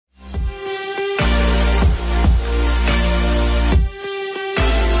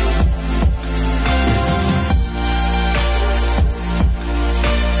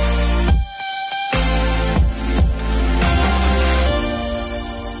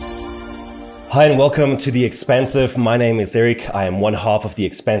Hi and welcome to The Expansive. My name is Eric. I am one half of The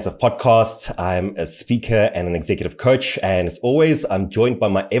Expansive podcast. I'm a speaker and an executive coach. And as always, I'm joined by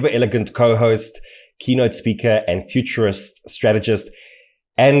my ever elegant co-host, keynote speaker and futurist strategist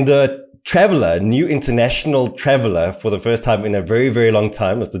and traveler, new international traveler for the first time in a very, very long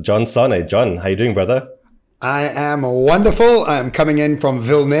time, Mr. John Sane. John, how you doing, brother? I am wonderful. I'm coming in from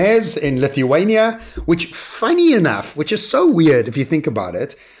Vilnius in Lithuania, which funny enough, which is so weird if you think about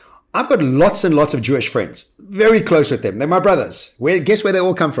it, I've got lots and lots of Jewish friends, very close with them. They're my brothers. Guess where they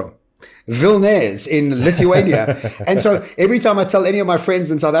all come from? Vilnius in Lithuania. And so every time I tell any of my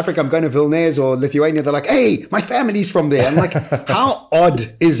friends in South Africa I'm going to Vilnius or Lithuania, they're like, hey, my family's from there. I'm like, how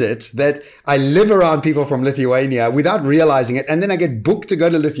odd is it that I live around people from Lithuania without realizing it? And then I get booked to go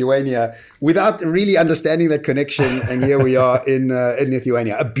to Lithuania without really understanding that connection. And here we are in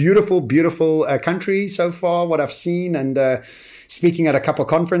Lithuania, a beautiful, beautiful country so far, what I've seen. And speaking at a couple of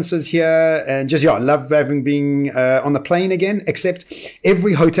conferences here, and just, love having been on the plane again, except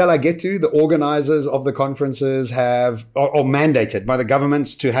every hotel I get to, the organizers of the conferences have, or mandated by the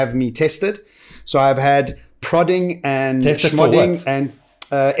governments to have me tested. So I've had prodding and schmodding and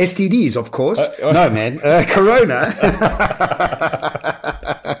STDs, of course. No, man, Corona.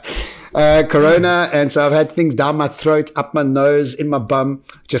 Corona, and so I've had things down my throat, up my nose, in my bum.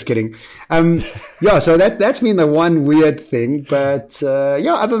 Just kidding. So that's been the one weird thing. But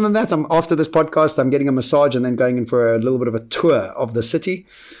other than that, after this podcast, I'm getting a massage and then going in for a little bit of a tour of the city.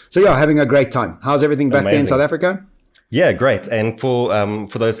 So having a great time. How's everything back there in South Africa? Yeah, great. And for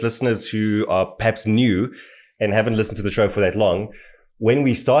those listeners who are perhaps new and haven't listened to the show for that long, when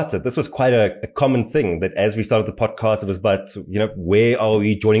we started, this was quite a common thing that as we started the podcast, it was about, where are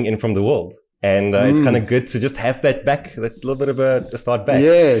we joining in from the world? And it's kind of good to just have that back, that little bit of a start back.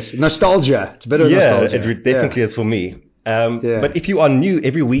 Yes, nostalgia. It's a bit of nostalgia. Yeah, it definitely is for me. But if you are new,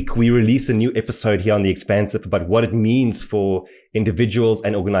 every week we release a new episode here on The Expansive about what it means for individuals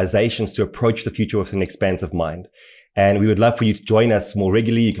and organizations to approach the future with an expansive mind. And we would love for you to join us more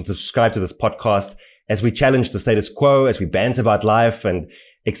regularly. You can subscribe to this podcast as we challenge the status quo, as we banter about life and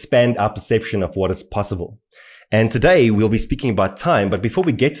expand our perception of what is possible. And today we'll be speaking about time. But before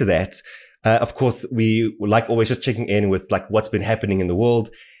we get to that, of course, we like always just checking in with like what's been happening in the world.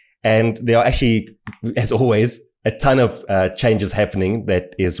 And there are actually, as always, a ton of changes happening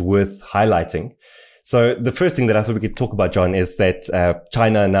that is worth highlighting. So the first thing that I thought we could talk about, John, is that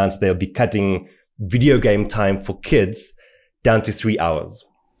China announced they'll be cutting video game time for kids down to 3 hours.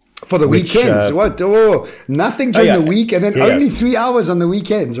 For the weekends? What? Oh, nothing during the week and then only 3 hours on the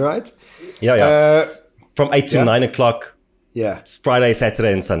weekends, right? Yeah. From 8 to 9 o'clock. Yeah. Friday,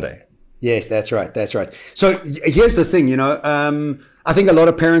 Saturday, and Sunday. Yes, that's right. That's right. So here's the thing, I think a lot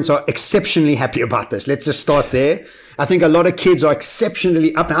of parents are exceptionally happy about this. Let's just start there. I think a lot of kids are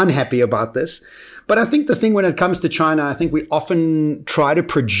exceptionally unhappy about this. But I think the thing when it comes to China, I think we often try to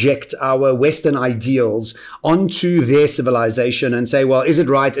project our Western ideals onto their civilization and say, well, is it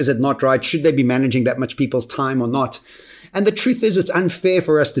right? Is it not right? Should they be managing that much people's time or not? And the truth is, it's unfair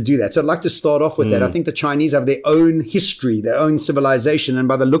for us to do that. So I'd like to start off with that. I think the Chinese have their own history, their own civilization. And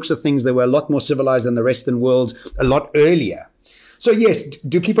by the looks of things, they were a lot more civilized than the Western world a lot earlier. So yes,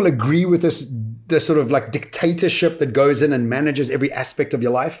 do people agree with this sort of like dictatorship that goes in and manages every aspect of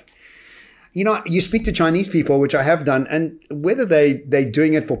your life? You speak to Chinese people, which I have done, and whether they're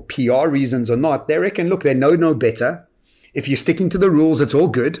doing it for PR reasons or not, they reckon, look, they know no better. If you're sticking to the rules, it's all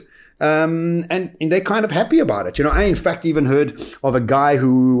good. And they're kind of happy about it. I in fact even heard of a guy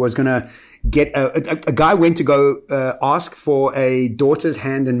who was going to get a guy went to go ask for a daughter's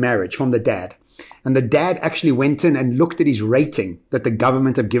hand in marriage from the dad. And the dad actually went in and looked at his rating that the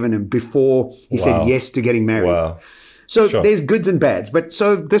government have given him before he said yes to getting married. Wow. So there's goods and bads. But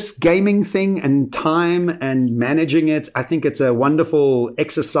so this gaming thing and time and managing it, I think it's a wonderful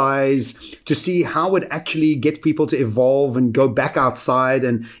exercise to see how it actually gets people to evolve and go back outside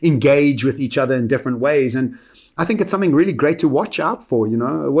and engage with each other in different ways. And I think it's something really great to watch out for,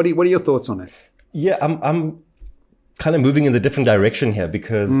 What are your thoughts on it? Yeah, I'm kind of moving in the different direction here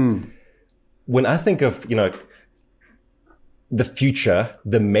because when I think of, the future,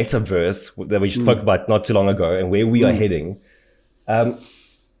 the metaverse that we spoke about not too long ago and where we are heading,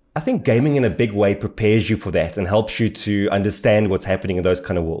 I think gaming in a big way prepares you for that and helps you to understand what's happening in those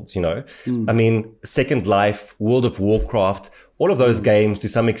kind of worlds, I mean, Second Life, World of Warcraft, all of those games to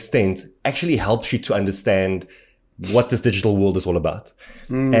some extent actually helps you to understand what this digital world is all about.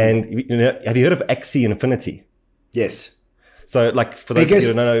 And, have you heard of Axie Infinity? Yes. So like for those of you who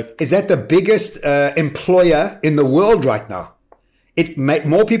don't know. Is that the biggest employer in the world right now?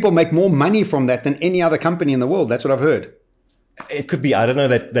 More people make more money from that than any other company in the world. That's what I've heard. It could be. I don't know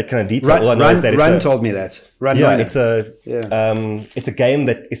that kind of detail. All I know is that Run told me that. It's a game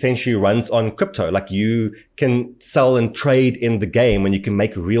that essentially runs on crypto. Like you can sell and trade in the game and you can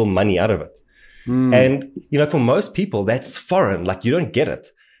make real money out of it. And, for most people, that's foreign. Like you don't get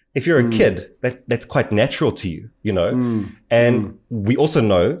it. If you're a kid, that's quite natural to you, And we also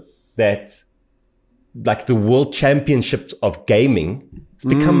know that like the world championships of gaming, it's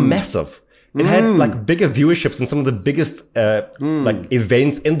become massive. It had like bigger viewerships than some of the biggest like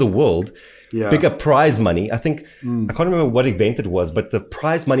events in the world. Yeah. Bigger prize money. I think I can't remember what event it was, but the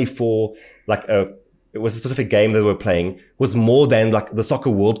prize money for like it was a specific game that we were playing was more than like the Soccer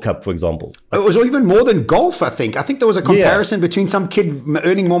World Cup, for example. It was even more than golf, I think. I think there was a comparison between some kid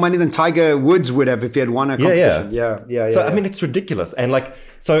earning more money than Tiger Woods would have if he had won a competition. So, I mean, it's ridiculous. And like,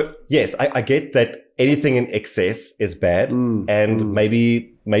 so yes, I get that anything in excess is bad. And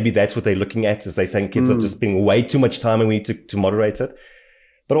maybe that's what they're looking at, is they're saying kids are just spending way too much time and we need to moderate it.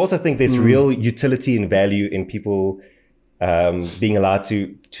 But I also think there's real utility and value in people being allowed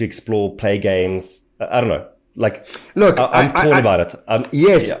to explore, play games. I don't know. Like, look, I'm torn about it.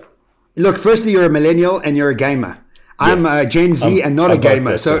 Yes. Yeah. Look, firstly, you're a millennial and you're a gamer. I'm a Gen Z and not a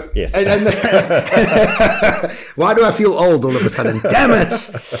gamer. So, yes. Why do I feel old all of a sudden? Damn it.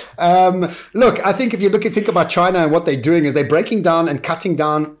 Look, I think if you think about China and what they're doing is they're breaking down and cutting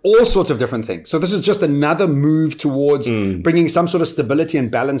down all sorts of different things. So this is just another move towards bringing some sort of stability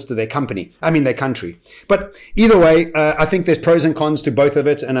and balance to their country. But either way, I think there's pros and cons to both of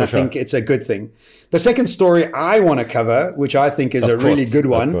it. And I think it's a good thing. The second story I want to cover, which I think is really good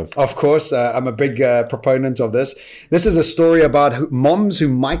one. Of course, I'm a big proponent of this. This is a story about moms who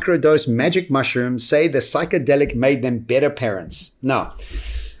microdose magic mushrooms say the psychedelic made them better parents. Now,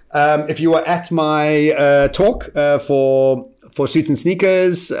 if you were at my talk for Suits and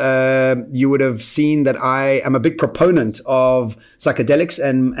Sneakers, you would have seen that I am a big proponent of psychedelics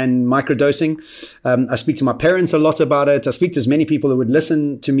and microdosing. I speak to my parents a lot about it. I speak to as many people who would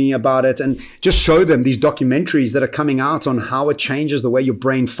listen to me about it and just show them these documentaries that are coming out on how it changes the way your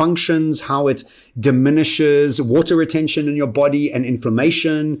brain functions, how it diminishes water retention in your body and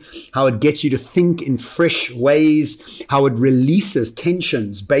inflammation, how it gets you to think in fresh ways, how it releases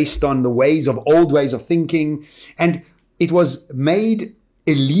tensions based on the old ways of thinking. And it was made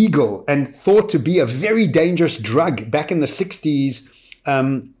illegal and thought to be a very dangerous drug back in the 60s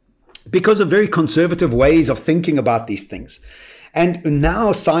because of very conservative ways of thinking about these things. And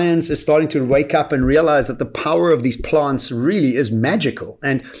now science is starting to wake up and realize that the power of these plants really is magical.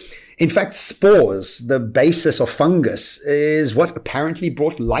 And in fact, spores, the basis of fungus, is what apparently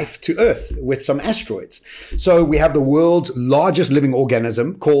brought life to Earth with some asteroids. So we have the world's largest living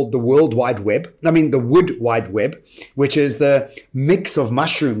organism called the Wood Wide Web, which is the mix of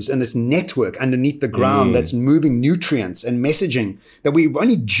mushrooms and this network underneath the ground that's moving nutrients and messaging that we're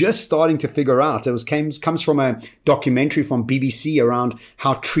only just starting to figure out. It comes from a documentary from BBC around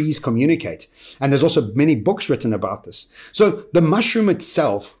how trees communicate. And there's also many books written about this. So the mushroom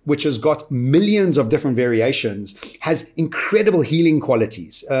itself, which has got millions of different variations, has incredible healing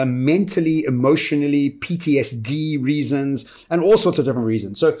qualities, mentally, emotionally, PTSD reasons, and all sorts of different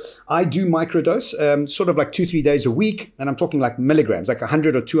reasons. So I do microdose, sort of like 2-3 days a week. And I'm talking like milligrams, like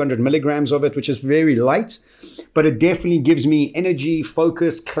 100 or 200 milligrams of it, which is very light. But it definitely gives me energy,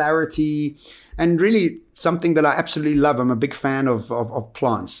 focus, clarity, and really something that I absolutely love. I'm a big fan of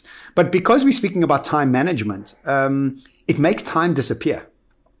plants. But because we're speaking about time management, it makes time disappear.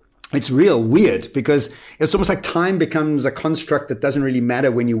 It's real weird because it's almost like time becomes a construct that doesn't really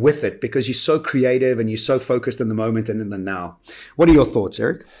matter when you're with it because you're so creative and you're so focused in the moment and in the now. What are your thoughts,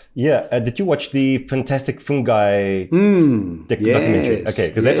 Eric? Yeah. Did you watch the Fantastic Fungi documentary? Okay,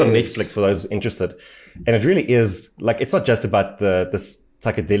 because that's on Netflix for those interested. And it really is like, it's not just about the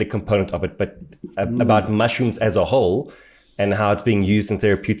psychedelic component of it, but about mushrooms as a whole and how it's being used in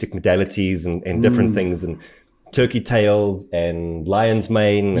therapeutic modalities and different things, and turkey tails and lion's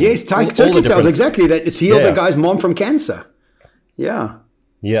mane. Yes, turkey tails, exactly. That it's healed the guy's mom from cancer. Yeah.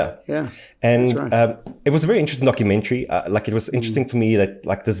 And right. It was a very interesting documentary. Like it was interesting for me that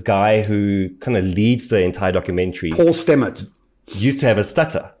like this guy who kind of leads the entire documentary, Paul Stamets, used to have a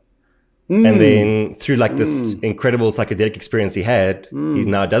stutter. And then through like this incredible psychedelic experience he had, he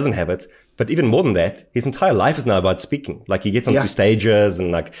now doesn't have it. But even more than that, his entire life is now about speaking. Like he gets onto stages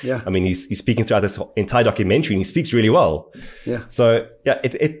and like, I mean, he's speaking throughout this entire documentary and he speaks really well. Yeah. So yeah,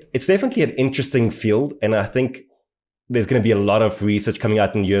 it's definitely an interesting field. And I think there's going to be a lot of research coming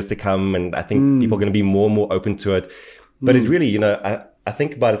out in years to come. And I think people are going to be more and more open to it. But it really, I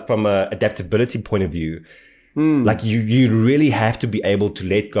think about it from a adaptability point of view. Like you really have to be able to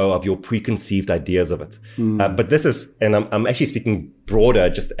let go of your preconceived ideas of it. But this is, and I'm actually speaking broader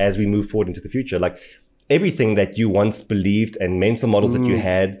just as we move forward into the future, like everything that you once believed and mental models that you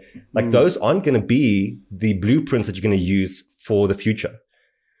had, like those aren't going to be the blueprints that you're going to use for the future.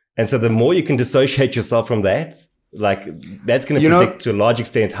 And so the more you can dissociate yourself from that, like that's going to predict to a large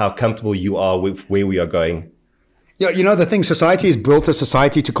extent how comfortable you are with where we are going. Yeah, the thing, society is built a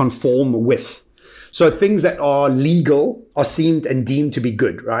society to conform with. So things that are legal are seen and deemed to be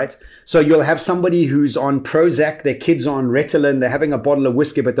good, right? So you'll have somebody who's on Prozac, their kid's on Ritalin, they're having a bottle of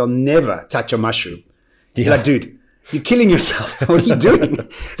whiskey, but they'll never touch a mushroom. Yeah. You're like, dude, you're killing yourself. What are you doing?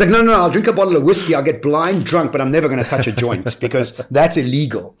 It's like, no, I'll drink a bottle of whiskey, I'll get blind drunk, but I'm never going to touch a joint because that's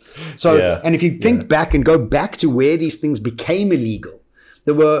illegal. So, and if you think back and go back to where these things became illegal,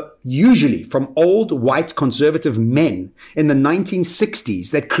 there were usually from old white conservative men in the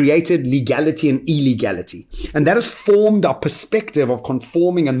 1960s that created legality and illegality. And that has formed our perspective of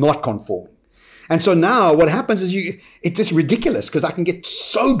conforming and not conforming. And so now what happens is it's just ridiculous because I can get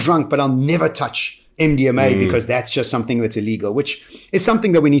so drunk, but I'll never touch MDMA because that's just something that's illegal, which is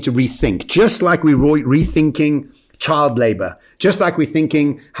something that we need to rethink. Just like we're rethinking child labor, just like we're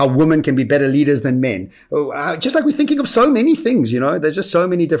thinking how women can be better leaders than men, just like we're thinking of so many things, there's just so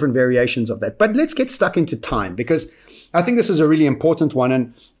many different variations of that. But let's get stuck into time because I think this is a really important one.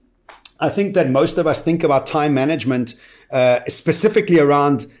 And I think that most of us think about time management specifically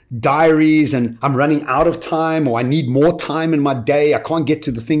around diaries and I'm running out of time or I need more time in my day. I can't get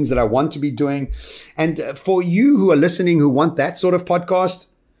to the things that I want to be doing. And for you who are listening, who want that sort of podcast,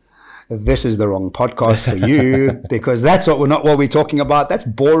 this is the wrong podcast for you because that's not what we're talking about. That's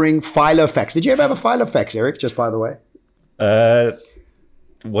boring Filofax. Did you ever have a Filofax, Eric? Just by the way.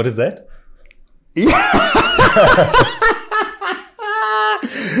 What is that?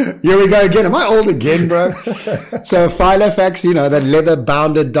 Here we go again. Am I old again, bro? So Filofax, that leather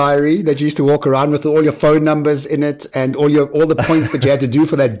bounded diary that you used to walk around with all your phone numbers in it and all the points that you had to do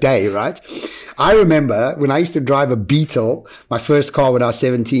for that day, right? I remember when I used to drive a Beetle, my first car when I was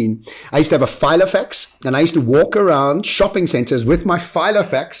 17, I used to have a Filofax and I used to walk around shopping centers with my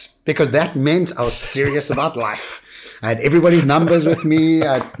Filofax because that meant I was serious about life. I had everybody's numbers with me.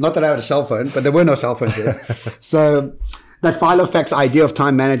 Not that I had a cell phone, but there were no cell phones there. So that Filofax idea of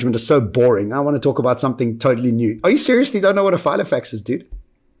time management is so boring. I want to talk about something totally new. Are you seriously don't know what a Filofax is, dude?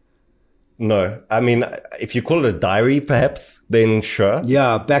 No. I mean, if you call it a diary, perhaps, then sure.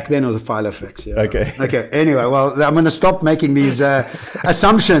 Yeah, back then it was a Filofax. Yeah. Okay. Anyway, well, I'm going to stop making these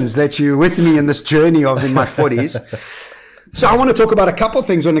assumptions that you're with me in this journey in my 40s. So I want to talk about a couple of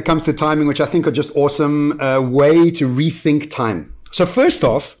things when it comes to timing, which I think are just awesome way to rethink time. So first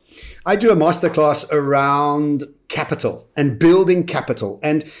off, I do a masterclass around capital and building capital.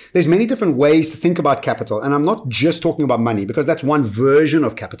 And there's many different ways to think about capital. And I'm not just talking about money because that's one version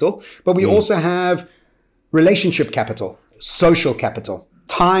of capital, but we also have relationship capital, social capital,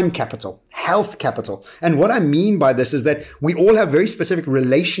 time capital, health capital. And what I mean by this is that we all have very specific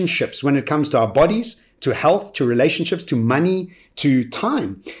relationships when it comes to our bodies, to health, to relationships, to money, to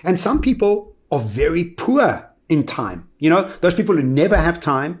time. And some people are very poor in time. Those people who never have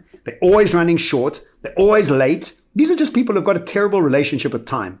time, they're always running short, they're always late. These are just people who've got a terrible relationship with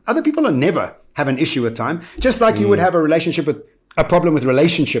time. Other people will never have an issue with time, just like you would have a problem with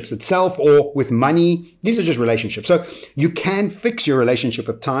relationships itself or with money. These are just relationships. So you can fix your relationship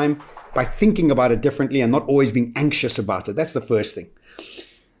with time by thinking about it differently and not always being anxious about it. That's the first thing.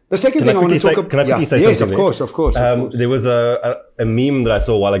 The second thing I want to talk about. Can I quickly say something? Yes, of course. There was a meme that I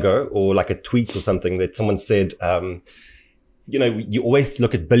saw a while ago, or like a tweet or something that someone said, you always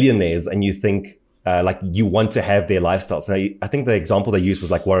look at billionaires and you think, like you want to have their lifestyle. So I think the example they used was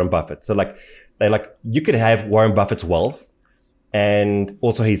like Warren Buffett. So you could have Warren Buffett's wealth and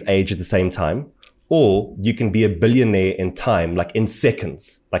also his age at the same time, or you can be a billionaire in time, like in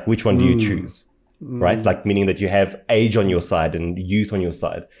seconds. Like which one do you choose? Right? Like meaning that you have age on your side and youth on your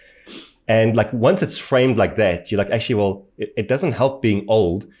side. And like once it's framed like that, you're like, actually, well, it doesn't help being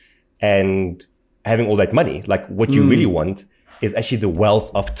old and having all that money. Like what you really want is actually the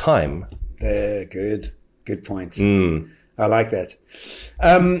wealth of time. Good point. I like that.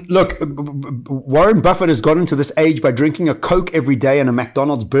 Look, Warren Buffett has gotten to this age by drinking a Coke every day and a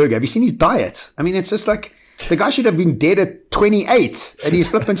McDonald's burger. Have you seen his diet? I mean, it's just like the guy should have been dead at 28 and he's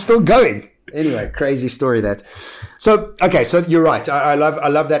flipping still going. Anyway, crazy story that. So, okay, so you're right. I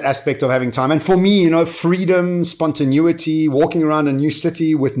love that aspect of having time. And for me, freedom, spontaneity, walking around a new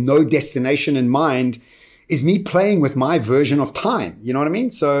city with no destination in mind is me playing with my version of time. You know what I mean?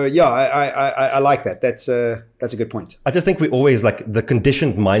 So yeah, I like that. That's a good point. I just think we always like the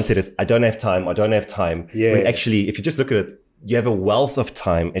conditioned mindset is I don't have time. Yeah. When actually, if you just look at it, you have a wealth of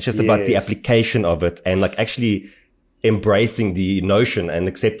time. It's just about the application of it and like actually embracing the notion and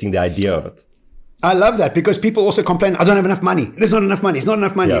accepting the idea of it. I love that because people also complain, I don't have enough money. There's not enough money. It's not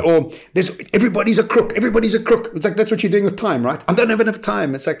enough money. Yeah. Or everybody's a crook. Everybody's a crook. It's like, that's what you're doing with time, right? I don't have enough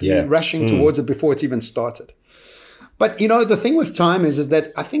time. It's like you're rushing towards it before it's even started. But, you know, the thing with time is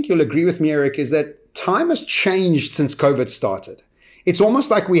that I think you'll agree with me, Eric, is that time has changed since COVID started. It's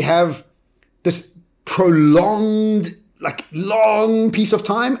almost like we have this prolonged, like long piece of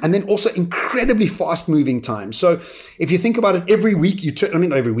time and then also incredibly fast moving time. So if you think about it, every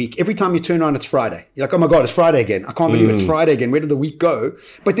time you turn around, it's Friday. You're like, oh my God, it's Friday again. I can't believe it's Friday again. Where did the week go?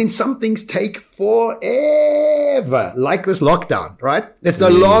 But then some things take forever, like this lockdown, right? It's the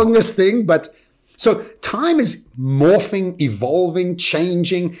longest thing, but so time is morphing, evolving,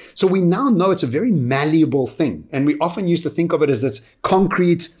 changing. So we now know it's a very malleable thing. And we often used to think of it as this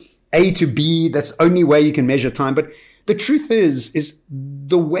concrete A to B. That's the only way you can measure time. But the truth is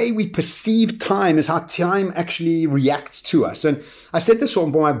the way we perceive time is how time actually reacts to us. And I said this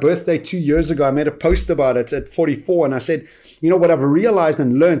on my birthday 2 years ago. I made a post about it at 44. And I said, you know, what I've realized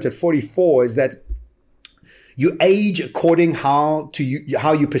and learned at 44 is that you age according how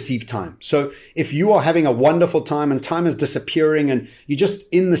you perceive time. So if you are having a wonderful time and time is disappearing and you're just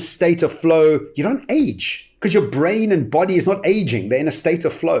in the state of flow, you don't age. Because your brain and body is not aging. They're in a state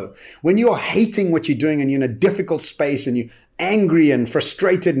of flow. When you are hating what you're doing and you're in a difficult space and you're angry and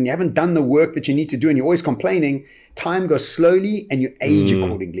frustrated and you haven't done the work that you need to do and you're always complaining, time goes slowly and you age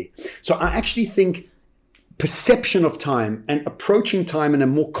accordingly. So I actually think perception of time and approaching time in a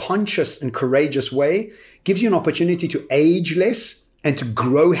more conscious and courageous way gives you an opportunity to age less and to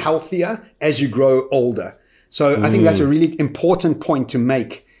grow healthier as you grow older. So I think that's a really important point to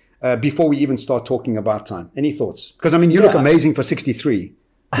make. Before we even start talking about time. Any thoughts? Because, I mean, you look amazing for 63.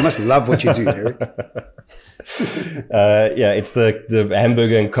 You must love what you do, Eric. It's the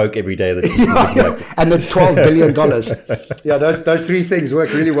hamburger and Coke every day. That and the $12 billion. Yeah, those three things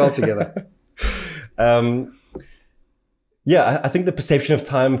work really well together. I think the perception of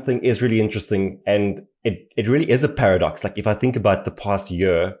time thing is really interesting. And it really is a paradox. Like if I think about the past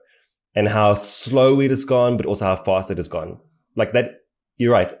year and how slow it has gone, but also how fast it has gone. Like that.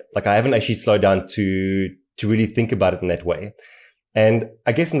 You're right. Like I haven't actually slowed down to really think about it in that way. And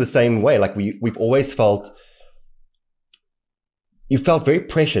I guess in the same way, like we've always you felt very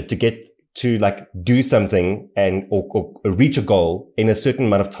pressured to get to like do something and or reach a goal in a certain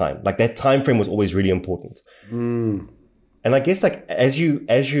amount of time. Like that time frame was always really important. And I guess like as you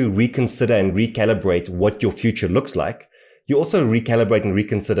reconsider and recalibrate what your future looks like, you also recalibrate and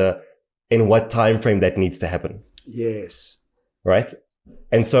reconsider in what time frame that needs to happen. Yes. Right.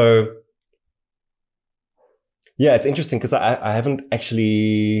 And so, yeah, it's interesting because I haven't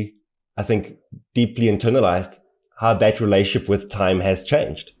actually, I think, deeply internalized how that relationship with time has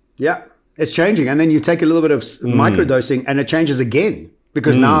changed. Yeah, it's changing. And then you take a little bit of microdosing and it changes again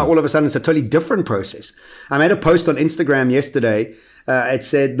because now all of a sudden it's a totally different process. I made a post on Instagram yesterday. It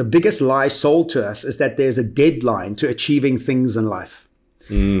said the biggest lie sold to us is that there's a deadline to achieving things in life.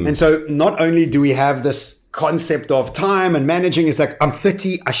 And so not only do we have this concept of time and managing is like, I'm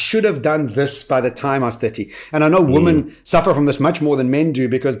 30, I should have done this by the time I was 30. And I know women suffer from this much more than men do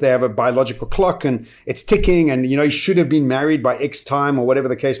because they have a biological clock and it's ticking and, you know, you should have been married by X time or whatever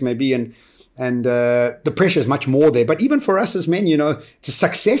the case may be. And the pressure is much more there. But even for us as men, you know, to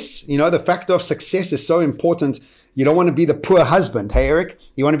success, you know, the factor of success is so important. You don't want to be the poor husband. Hey, Eric,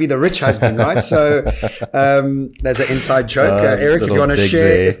 you want to be the rich husband, right? So, there's an inside joke. Eric, if you want to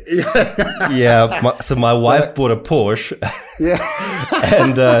share. So my wife bought a Porsche.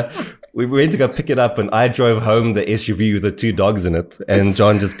 And, we went to go pick it up and I drove home the SUV with the two dogs in it. And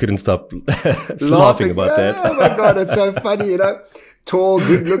John just couldn't stop laughing about that. Oh my God. It's so funny, you know. Tall,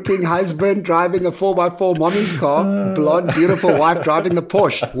 good-looking husband driving a 4x4 mommy's car, blonde, beautiful wife driving the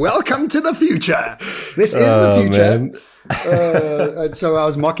Porsche. Welcome to the future. This is the future. And so I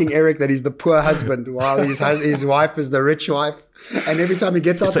was mocking Eric that he's the poor husband while his wife is the rich wife. And every time he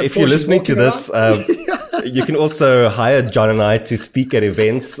gets out, so if you're listening to this, you can also hire John and I to speak at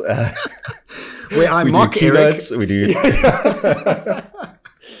events where I mock Eric. We do.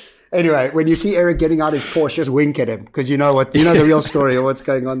 Anyway, when you see Eric getting out his Porsche, just wink at him because you know the real story of what's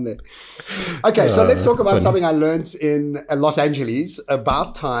going on there. Okay, so let's talk about something I learned in Los Angeles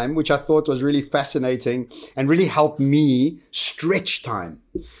about time, which I thought was really fascinating and really helped me stretch time.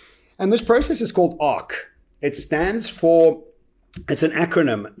 And this process is called ARC. It stands for It's an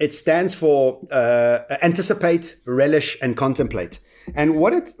acronym. It stands for anticipate, relish, and contemplate. And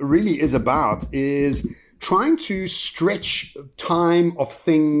what it really is about is trying to stretch time of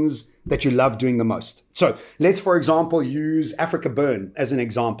things that you love doing the most. So let's, for example, use Africa Burn as an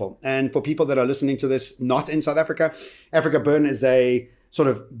example. And for people that are listening to this not in South Africa, Africa Burn is a sort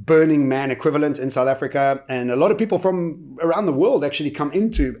of Burning Man equivalent in South Africa. And a lot of people from around the world actually come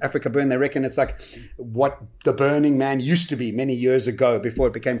into Africa Burn. They reckon it's like what the Burning Man used to be many years ago before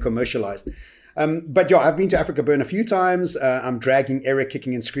it became commercialized. But yeah, I've been to Africa Burn a few times. I'm dragging Eric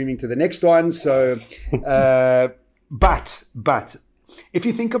kicking and screaming to the next one. So, but if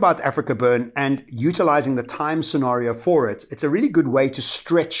you think about Africa Burn and utilizing the time scenario for it, it's a really good way to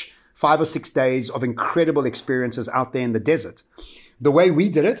stretch 5 or 6 days of incredible experiences out there in the desert. The way we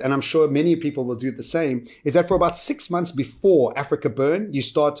did it, and I'm sure many people will do the same, is that for about 6 months before Africa Burn, you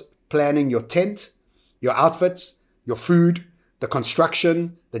start planning your tent, your outfits, your food, the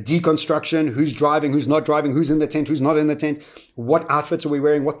construction, the deconstruction, who's driving, who's not driving, who's in the tent, who's not in the tent, what outfits are we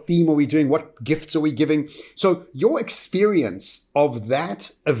wearing, what theme are we doing, what gifts are we giving. So your experience of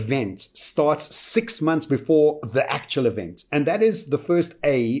that event starts 6 months before the actual event. And that is the first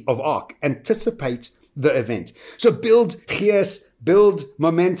A of ARC, anticipate the event. So build gees, build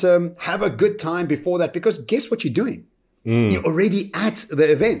momentum, have a good time before that, because guess what you're doing? You're already at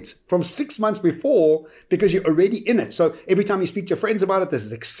the event from 6 months before because you're already in it. So every time you speak to your friends about it, there's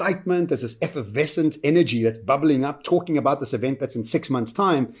this excitement, there's this effervescent energy that's bubbling up, talking about this event that's in 6 months'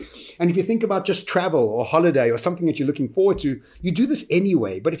 time. And if you think about just travel or holiday or something that you're looking forward to, you do this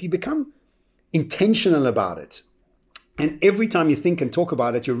anyway. But if you become intentional about it, and every time you think and talk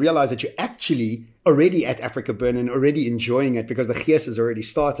about it, you realize that you're actually already at Africa Burn and already enjoying it because the gees has already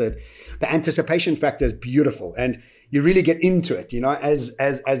started. The anticipation factor is beautiful. And you really get into it, you know, as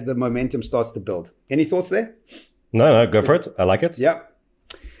the momentum starts to build. Any thoughts there? No, go for it. I like it. Yeah.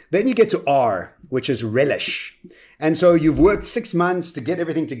 Then you get to R, which is relish. And so you've worked 6 months to get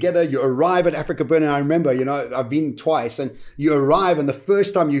everything together. You arrive at Africa Burn. And I remember, you know, I've been twice, and you arrive, and the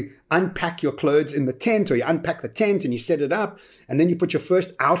first time you unpack your clothes in the tent, or you unpack the tent and you set it up, and then you put your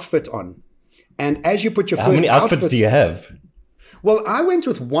first outfit on. And as you put your How many outfits do you have? Well, I went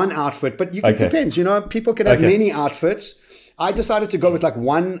with one outfit, but it depends. You know, people can have many outfits. I decided to go with like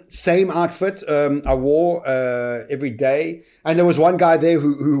one same outfit I wore every day. And there was one guy there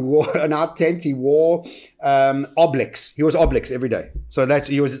who wore an out tent. He wore Obelix. He was Obelix every day. So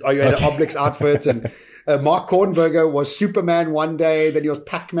you had an Obelix outfit. And Mark Kornberger was Superman one day. Then he was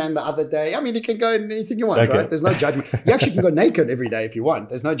Pac-Man the other day. I mean, you can go in anything you want, right? There's no judgment. You actually can go naked every day if you want.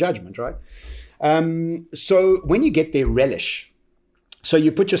 There's no judgment, right? So when you get there, relish. So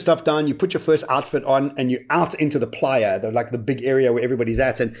you put your stuff down, you put your first outfit on, and you're out into the playa, the big area where everybody's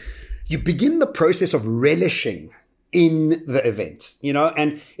at. And you begin the process of relishing in the event, you know,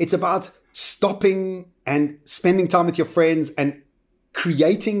 and it's about stopping and spending time with your friends and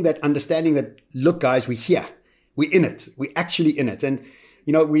creating that understanding that, look, guys, we're here, we're in it, we're actually in it. And,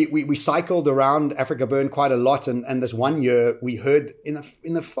 you know, we cycled around Africa Burn quite a lot. And this one year we heard in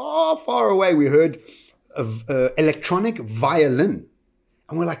the far, far away, we heard of electronic violin.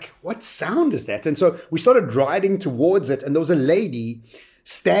 And we're like, what sound is that? And so we started riding towards it. And there was a lady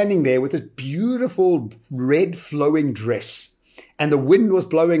standing there with this beautiful red flowing dress. And the wind was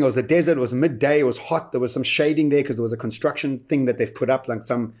blowing. It was a desert. It was midday. It was hot. There was some shading there because there was a construction thing that they've put up, like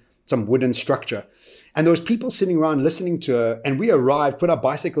some wooden structure. And there was people sitting around listening to her. And we arrived, put our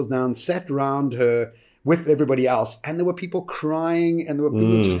bicycles down, sat around her with everybody else. And there were people crying, and there were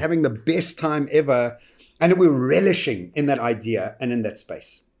people just having the best time ever. And we were relishing in that idea and in that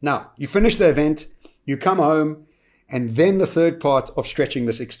space. Now, you finish the event, you come home, and then the third part of stretching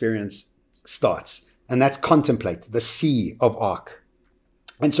this experience starts. And that's contemplate, the C of ARC.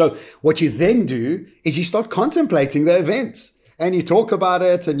 And so what you then do is you start contemplating the event. And you talk about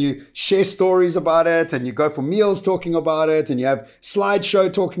it, and you share stories about it, and you go for meals talking about it, and you have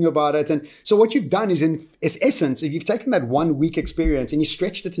slideshow talking about it. And so what you've done is, in its essence, if you've taken that 1 week experience and you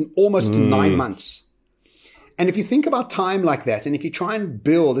stretched it in almost 9 months. And if you think about time like that, and if you try and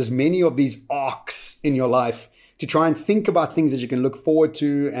build as many of these arcs in your life to try and think about things that you can look forward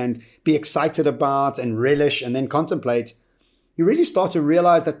to and be excited about and relish and then contemplate, you really start to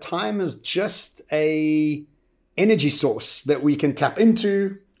realize that time is just a energy source that we can tap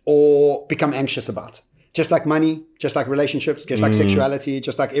into or become anxious about. Just like money, just like relationships, just like sexuality,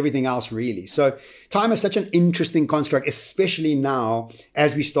 just like everything else, really. So time is such an interesting construct, especially now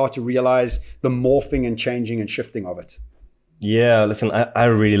as we start to realize the morphing and changing and shifting of it. Yeah, listen, I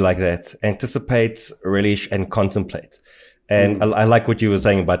really like that. Anticipate, relish, and contemplate. And I like what you were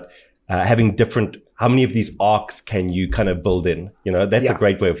saying about having different, how many of these arcs can you kind of build in? That's a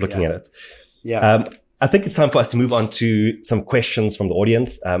great way of looking at it. Yeah. I think it's time for us to move on to some questions from the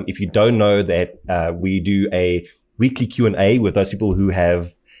audience. If you don't know that, we do a weekly Q&A with those people who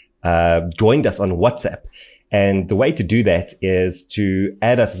have joined us on WhatsApp. And the way to do that is to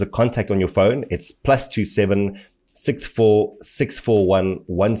add us as a contact on your phone. It's +27 64 641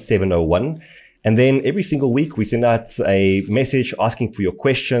 1701. And then every single week we send out a message asking for your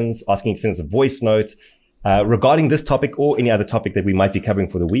questions, asking you to send us a voice note regarding this topic or any other topic that we might be covering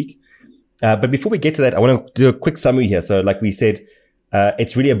for the week. But before we get to that, I want to do a quick summary here. So like we said,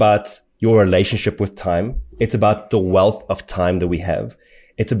 it's really about your relationship with time. It's about the wealth of time that we have.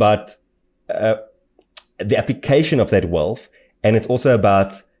 It's about the application of that wealth. And it's also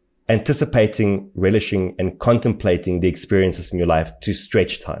about anticipating, relishing, and contemplating the experiences in your life to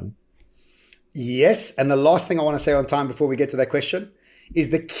stretch time. Yes. And the last thing I want to say on time before we get to that question is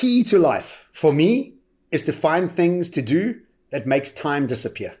the key to life for me is to find things to do that makes time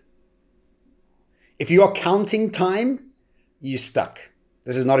disappear. If you are counting time, you're stuck.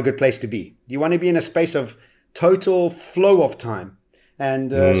 This is not a good place to be. You want to be in a space of total flow of time.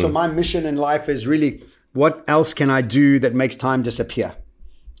 And so my mission in life is really, what else can I do that makes time disappear?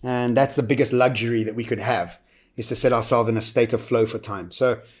 And that's the biggest luxury that we could have, is to set ourselves in a state of flow for time.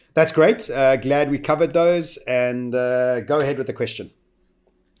 So that's great. Glad we covered those. And go ahead with the question.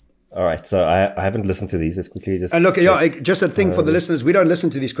 All right. So I haven't listened to these. Let's quickly just... And look, just a thing for the listeners, we don't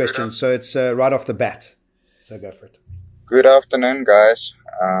listen to these questions. So it's right off the bat. So go for it. Good afternoon, guys.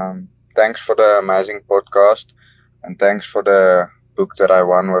 Thanks for the amazing podcast. And thanks for the book that I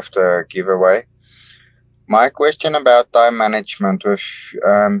won with the giveaway. My question about time management, with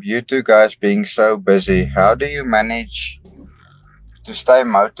you two guys being so busy, how do you manage to stay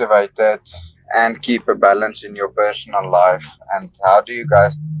motivated and keep a balance in your personal life? And how do you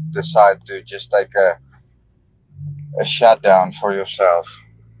guys decide to just take a shutdown for yourself?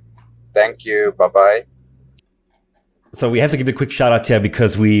 Thank you. Bye-bye. So we have to give a quick shout out here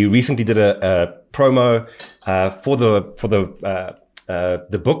because we recently did a promo for the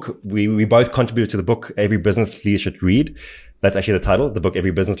book. We both contributed to the book Every Business Leader Should Read. That's actually the title, the book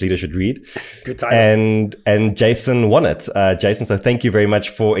Every Business Leader Should Read. Good title. And Jason won it. Jason, so thank you very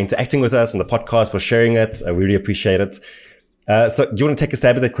much for interacting with us on the podcast, for sharing it. I really appreciate it. So do you want to take a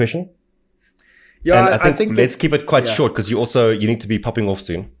stab at that question? Yeah, and I think let's keep it quite short because you need to be popping off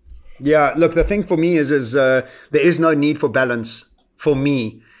soon. Yeah, look, the thing for me is there is no need for balance for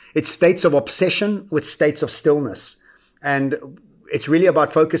me. It's states of obsession with states of stillness. And it's really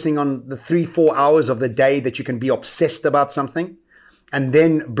about focusing on the 3-4 hours of the day that you can be obsessed about something and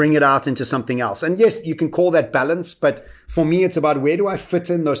then bring it out into something else. And yes, you can call that balance, but for me, it's about where do I fit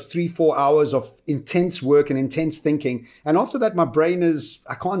in those 3-4 hours of intense work and intense thinking. And after that, my brain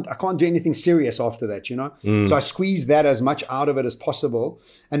I can't do anything serious after that, So I squeeze that as much out of it as possible.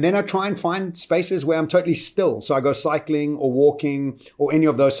 And then I try and find spaces where I'm totally still. So I go cycling or walking or any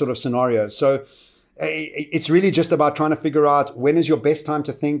of those sort of scenarios. So it's really just about trying to figure out when is your best time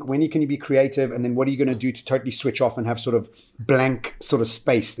to think, when can you be creative, and then what are you going to do to totally switch off and have sort of blank sort of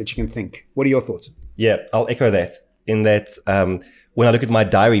space that you can think. What are your thoughts? Yeah, I'll echo that. In that, when I look at my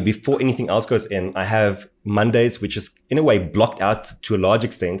diary, before anything else goes in, I have Mondays, which is in a way blocked out to a large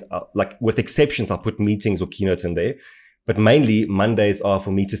extent. Like with exceptions, I'll put meetings or keynotes in there. But mainly Mondays are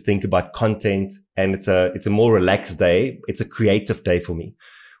for me to think about content, and it's a more relaxed day. It's a creative day for me.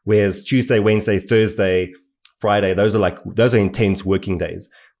 Whereas Tuesday, Wednesday, Thursday, Friday, those are intense working days.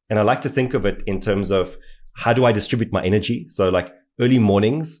 And I like to think of it in terms of how do I distribute my energy? So like early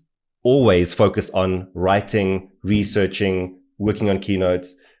mornings, always focus on writing, researching, working on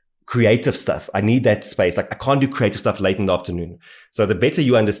keynotes, creative stuff. I need that space. Like I can't do creative stuff late in the afternoon. So the better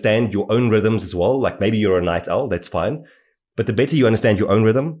you understand your own rhythms as well, like maybe you're a night owl, that's fine. But the better you understand your own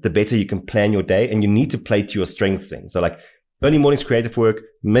rhythm, the better you can plan your day, and you need to play to your strengths in. So like early mornings, creative work.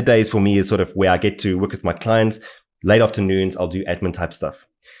 Middays for me is sort of where I get to work with my clients. Late afternoons, I'll do admin type stuff.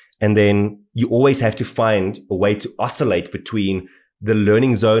 And then you always have to find a way to oscillate between the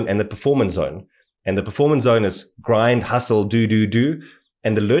learning zone and the performance zone. And the performance zone is grind, hustle, do.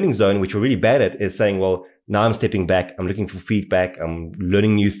 And the learning zone, which we're really bad at, is saying, well, now I'm stepping back. I'm looking for feedback. I'm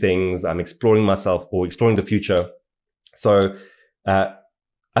learning new things. I'm exploring myself or exploring the future. So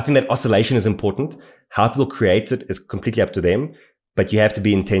I think that oscillation is important. How people create it is completely up to them, but you have to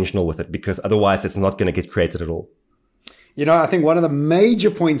be intentional with it because otherwise it's not going to get created at all. I think one of the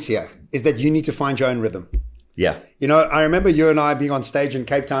major points here is that you need to find your own rhythm. Yeah. You know, I remember you and I being on stage in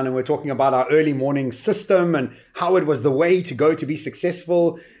Cape Town and we're talking about our early morning system and how it was the way to go to be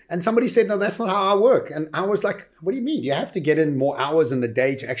successful. And somebody said, no, that's not how I work. And I was like, what do you mean? You have to get in more hours in the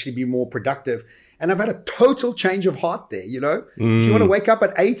day to actually be more productive. And I've had a total change of heart there, you know? If you want to wake up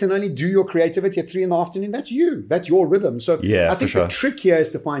at 8 and only do your creativity at 3 in the afternoon, that's you. That's your rhythm. So I think the trick here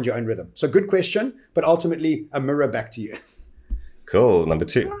is to find your own rhythm. So good question, but ultimately a mirror back to you. Cool. Number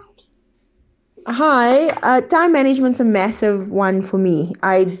 2. Hi. Time management's a massive one for me.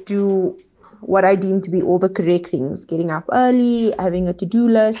 I do what I deem to be all the correct things. Getting up early, having a to-do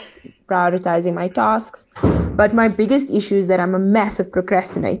list, prioritizing my tasks. But my biggest issue is that I'm a massive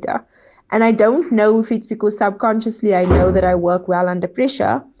procrastinator. And I don't know if it's because subconsciously I know that I work well under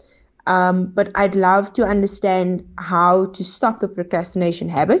pressure, but I'd love to understand how to stop the procrastination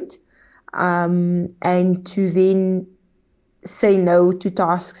habit, and to then say no to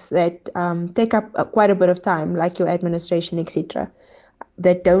tasks that take up quite a bit of time, like your administration, etc.,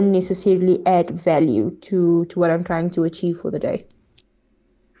 that don't necessarily add value to what I'm trying to achieve for the day.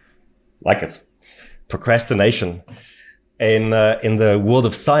 Like it. Procrastination. In the world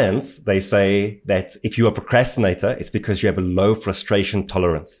of science, they say that if you're a procrastinator, it's because you have a low frustration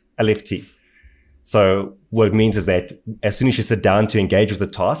tolerance, LFT. So what it means is that as soon as you sit down to engage with the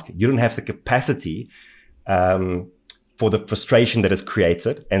task, you don't have the capacity for the frustration that is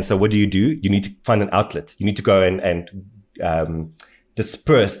created. And so what do? You need to find an outlet. You need to go and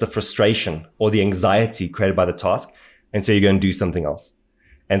disperse the frustration or the anxiety created by the task. And so you go and do something else.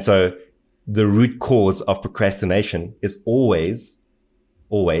 And so the root cause of procrastination is always,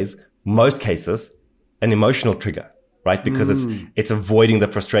 most cases, an emotional trigger, right? Because it's avoiding the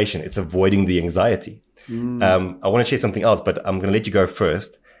frustration. It's avoiding the anxiety. I want to share something else, but I'm going to let you go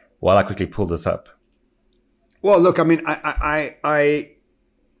first while I quickly pull this up. Well, look, I mean, I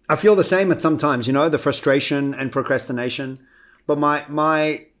feel the same at sometimes, you know, the frustration and procrastination, but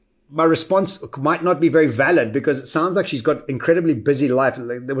my response might not be very valid because it sounds like she's got incredibly busy life.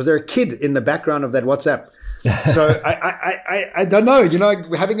 Like, was there a kid in the background of that WhatsApp? So I don't know, you know,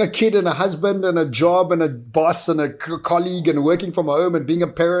 having a kid and a husband and a job and a boss and a colleague and working from home and being a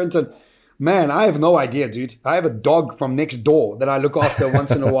parent, and man, I have no idea, dude. I have a dog from next door that I look after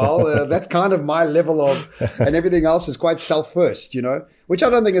once in a while. That's kind of my level of, and everything else is quite self-first, you know, which I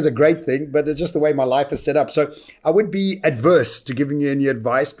don't think is a great thing, but it's just the way my life is set up. So I would be adverse to giving you any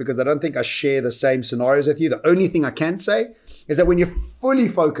advice because I don't think I share the same scenarios with you. The only thing I can say is that when you're fully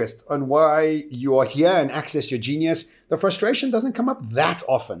focused on why you are here and access your genius, the frustration doesn't come up that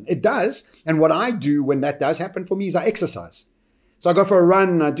often. It does. And what I do when that does happen for me is I exercise. So I go for a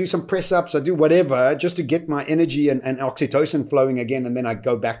run, I do some press ups, I do whatever just to get my energy and oxytocin flowing again. And then I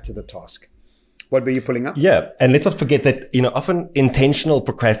go back to the task. What were you pulling up? Yeah. And let's not forget that, you know, often intentional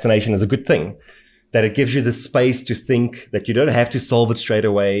procrastination is a good thing, that it gives you the space to think, that you don't have to solve it straight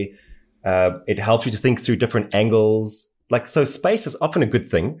away. It helps you to think through different angles. Like, so space is often a good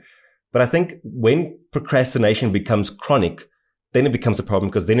thing. But I think when procrastination becomes chronic, then it becomes a problem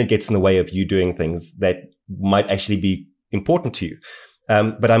because then it gets in the way of you doing things that might actually be important to you.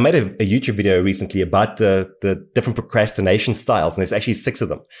 But I made a YouTube video recently about the different procrastination styles, and there's actually 6 of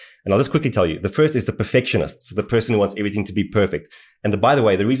them. And I'll just quickly tell you. The first is the perfectionist, so the person who wants everything to be perfect. And by the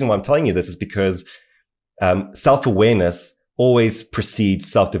way, the reason why I'm telling you this is because self-awareness always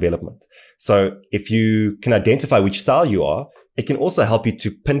precedes self-development. So if you can identify which style you are, it can also help you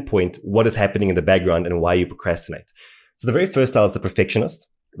to pinpoint what is happening in the background and why you procrastinate. So the very first style is the perfectionist.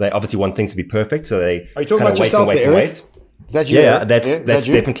 They obviously want things to be perfect, so they are you talking about yourself there, Eric? Is that you? Yeah, that's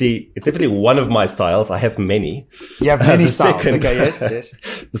definitely one of my styles. I have many. You have many styles. Okay, yes.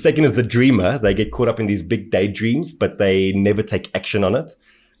 The second is the dreamer. They get caught up in these big daydreams, but they never take action on it.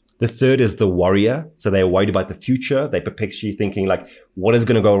 The third is the warrior. So they're worried about the future. They're perpetually thinking like, what is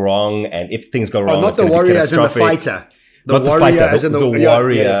going to go wrong? And if things go wrong, not the warrior as in the fighter. The warrior as in the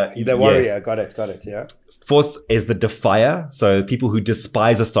warrior. The warrior. Yes. Got it. Yeah. Fourth is the defier. So people who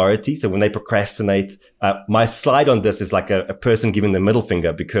despise authority. So when they procrastinate, my slide on this is like a person giving the middle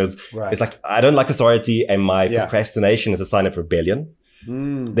finger because it's like, I don't like authority and my procrastination is a sign of rebellion.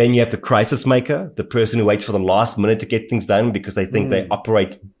 Then you have the crisis maker, the person who waits for the last minute to get things done because they think they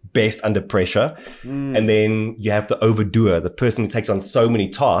operate best under pressure. And then you have the overdoer, the person who takes on so many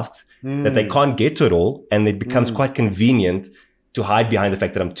tasks that they can't get to it all. And it becomes quite convenient to hide behind the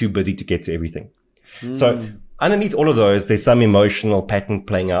fact that I'm too busy to get to everything. So underneath all of those, there's some emotional pattern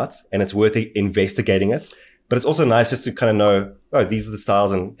playing out and it's worth investigating it. But it's also nice just to kind of know, oh, these are the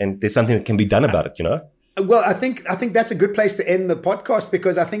styles and there's something that can be done about it, you know? Well, I think that's a good place to end the podcast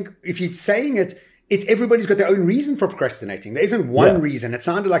because I think if you're saying it it's everybody's got their own reason for procrastinating. There isn't one reason. It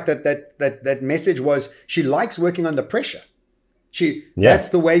sounded like that message was she likes working under pressure. That's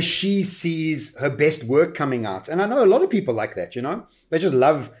the way she sees her best work coming out. And I know a lot of people like that, you know. They just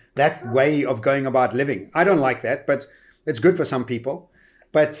love that way of going about living. I don't like that, but it's good for some people.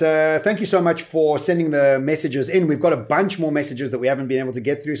 But thank you so much for sending the messages in. We've got a bunch more messages that we haven't been able to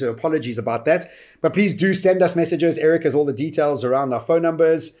get through, so apologies about that. But please do send us messages. Eric has all the details around our phone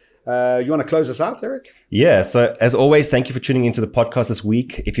numbers. You want to close us out, Eric? Yeah. So as always, thank you for tuning into the podcast this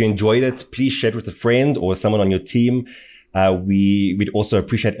week. If you enjoyed it, please share it with a friend or someone on your team. We'd also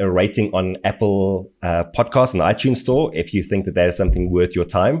appreciate a rating on Apple Podcasts and the iTunes Store if you think that is something worth your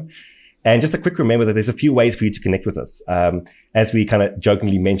time. And just a quick reminder that there's a few ways for you to connect with us. As we kind of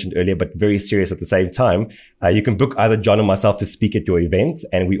jokingly mentioned earlier, but very serious at the same time, you can book either John or myself to speak at your event.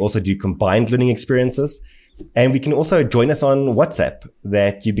 And we also do combined learning experiences. And we can also join us on WhatsApp,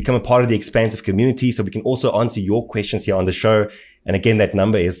 that you become a part of the expansive community. So we can also answer your questions here on the show. And again, that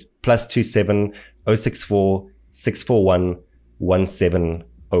number is +27 064 641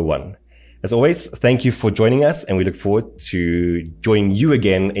 1701. As always, thank you for joining us, and we look forward to joining you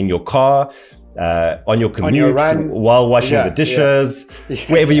again in your car, on your commute, on your run, while washing the dishes,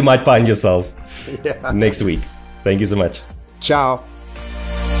 wherever you might find yourself next week. Thank you so much. Ciao.